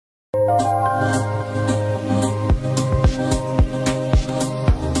Hi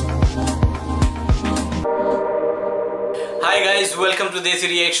guys, welcome to Desi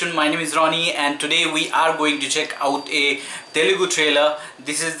Reaction. My name is Ronnie and today we are going to check out a Telugu trailer.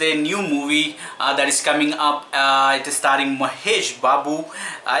 This is the new movie that is coming up. It is starring Mahesh Babu.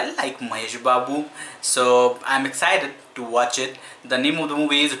 I like Mahesh Babu, so I'm excited to watch it. The name of the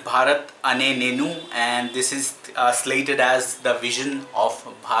movie is Bharat Nenu and this is slated as the vision of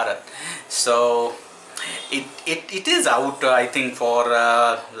Bharat. So it is out I think for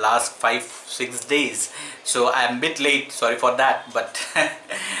last 5-6 days, so I'm a bit late, sorry for that, but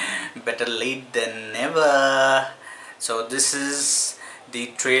better late than never. So this is the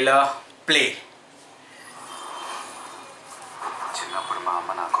trailer. Play.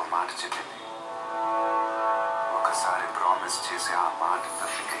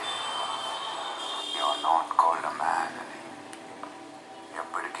 You're not called a man.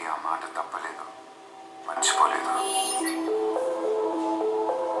 మర్చిపోలేదు.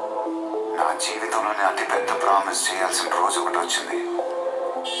 నా జీవితంలోనే అతి పెద్ద promise చేయాల్సిన రోజు ఒకటి వచ్చింది.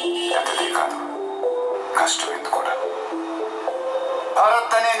 పెద్దదే కాదు, కష్టమైంది కూడా.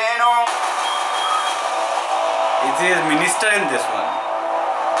 భరత్ అనే నేను. It is minister in this one.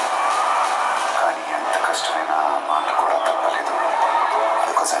 కానీ ఎంత కష్టమైనా మాట కూడా తప్పలేదు.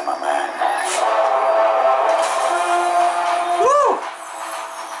 Because I'm a man.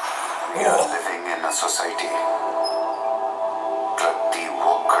 We are living in a society. ప్రతి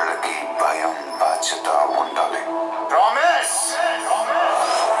ఒక్కళ్ళకి భయం బాధ్యత ఉండాలి. Promise.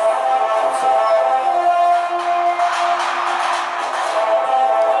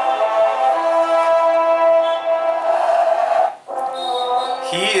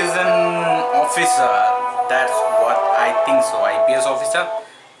 He is an officer. That's what I think so. IPS officer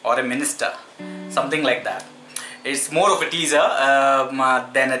or a minister, something like that. It's more of a teaser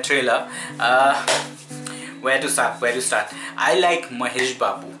than a trailer. Where to start? I like Mahesh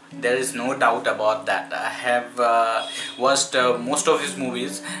Babu. There is no doubt about that. I have watched most of his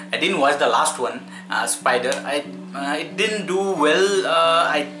movies. I didn't watch the last one, Spider. It didn't do well.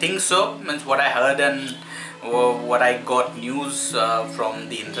 I think so. Means what I heard and what I got news from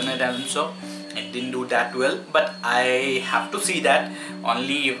the internet and so. It didn't do that well, but I have to see that.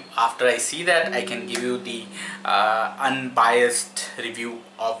 Only after I see that I can give you the unbiased review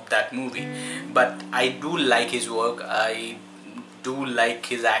of that movie. But I do like his work. I do like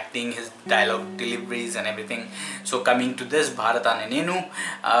his acting, his dialogue deliveries and everything. So coming to this Bharat Nenu,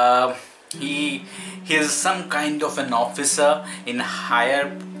 he is some kind of an officer in higher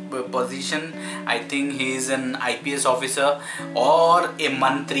position. I think he is an IPS officer or a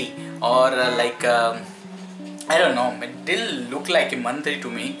mantri or I don't know, it didn't look like a mantri to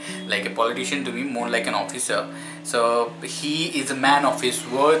me, like a politician to me, more like an officer. So he is a man of his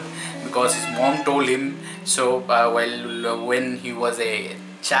word because his mom told him so. When he was a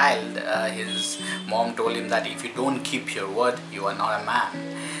child, his mom told him that if you don't keep your word, you are not a man.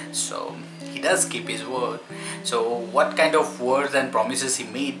 So he does keep his word. So what kind of words and promises he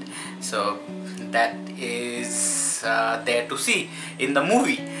made, so that is there to see in the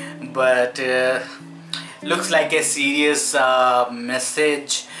movie. But looks like a serious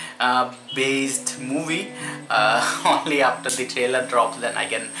message based movie. Only after the trailer drops then I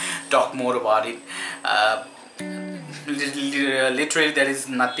can talk more about it. Literally there is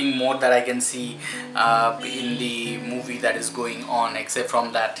nothing more that I can see in the movie that is going on, except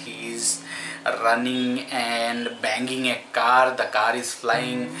from that he is running and banging a car. The car is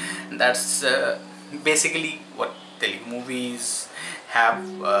flying. That's basically what Telugu movies have,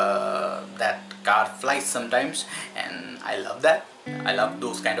 that car flies sometimes, and I love that. I love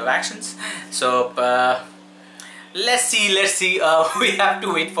those kind of actions. So let's see. We have to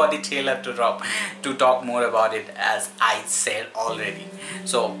wait for the trailer to drop to talk more about it, as I said already.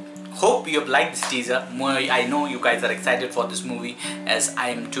 So hope you have liked this teaser. I know you guys are excited for this movie, as I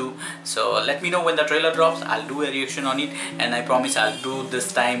am too. So let me know when the trailer drops. I'll do a reaction on it, and I promise I'll do this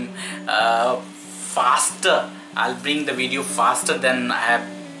time faster. I'll bring the video faster than I have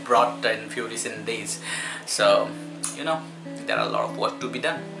brought in few recent days. So you know, there are a lot of work to be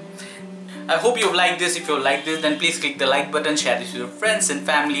done. I hope you've liked this. If you like this, then please click the like button, share this with your friends and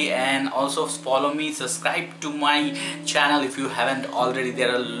family, and also follow me, subscribe to my channel if you haven't already.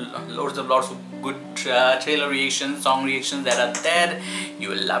 There are lots of good trailer reactions, song reactions that are there. You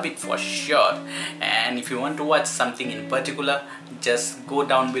will love it for sure. And if you want to watch something in particular, just go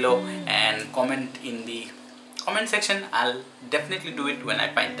down below and comment in the comment section. I'll definitely do it when I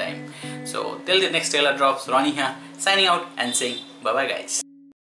find time. So till the next trailer drops, Ronnie here signing out and saying bye bye guys.